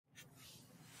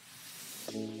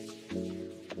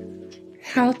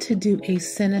How to do a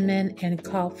cinnamon and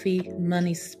coffee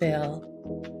money spell.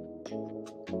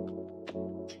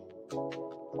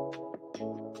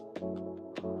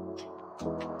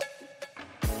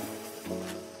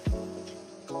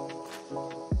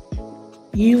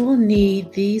 You will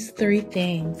need these 3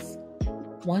 things: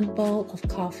 1 bowl of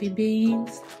coffee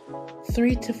beans,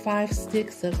 3 to 5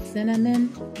 sticks of cinnamon,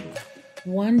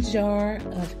 1 jar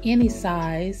of any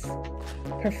size,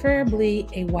 preferably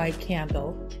a white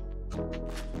candle.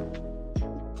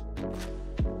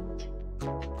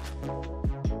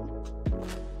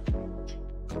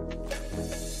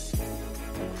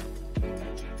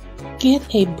 Get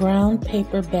a brown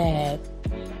paper bag.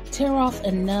 Tear off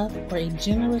enough or a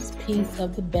generous piece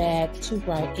of the bag to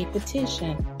write a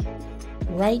petition.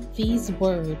 Write these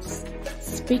words.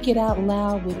 Speak it out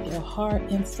loud with your heart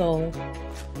and soul.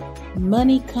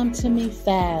 Money come to me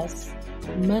fast.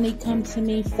 Money come to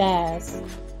me fast.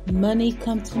 Money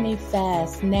come to me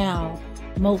fast now.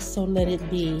 Most so let it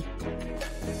be.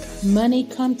 Money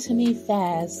come to me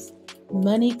fast.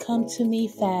 Money come to me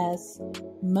fast.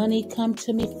 Money come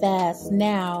to me fast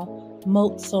now.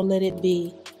 Most so let it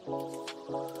be.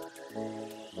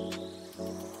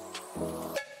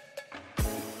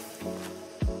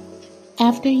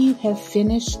 After you have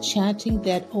finished chanting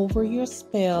that over your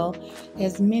spell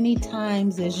as many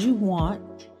times as you want,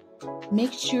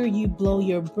 make sure you blow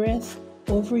your breath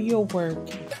over your work.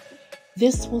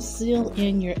 This will seal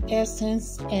in your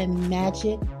essence and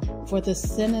magic for the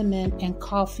cinnamon and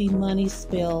coffee money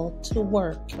spell to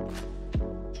work.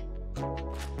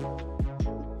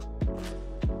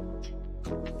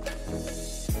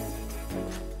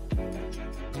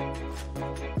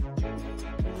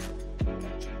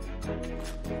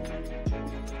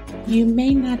 You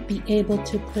may not be able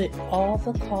to put all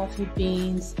the coffee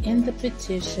beans in the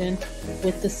petition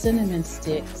with the cinnamon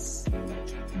sticks.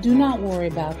 Do not worry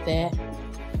about that.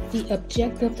 The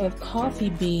objective of coffee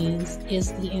beans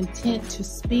is the intent to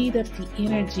speed up the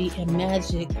energy and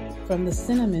magic from the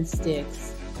cinnamon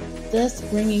sticks, thus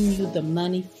bringing you the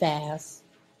money fast.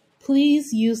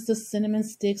 Please use the cinnamon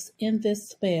sticks in this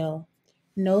spell.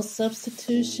 No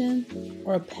substitution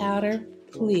or powder,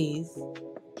 please.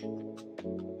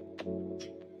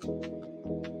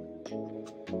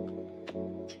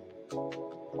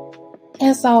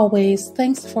 As always,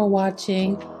 thanks for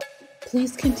watching.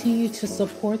 Please continue to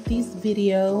support these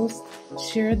videos,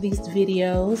 share these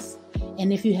videos,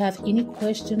 and if you have any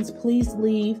questions, please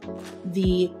leave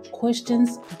the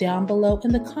questions down below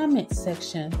in the comment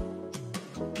section.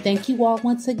 Thank you all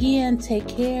once again. Take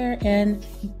care and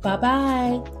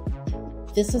bye-bye.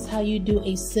 This is how you do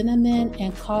a cinnamon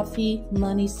and coffee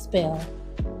money spell.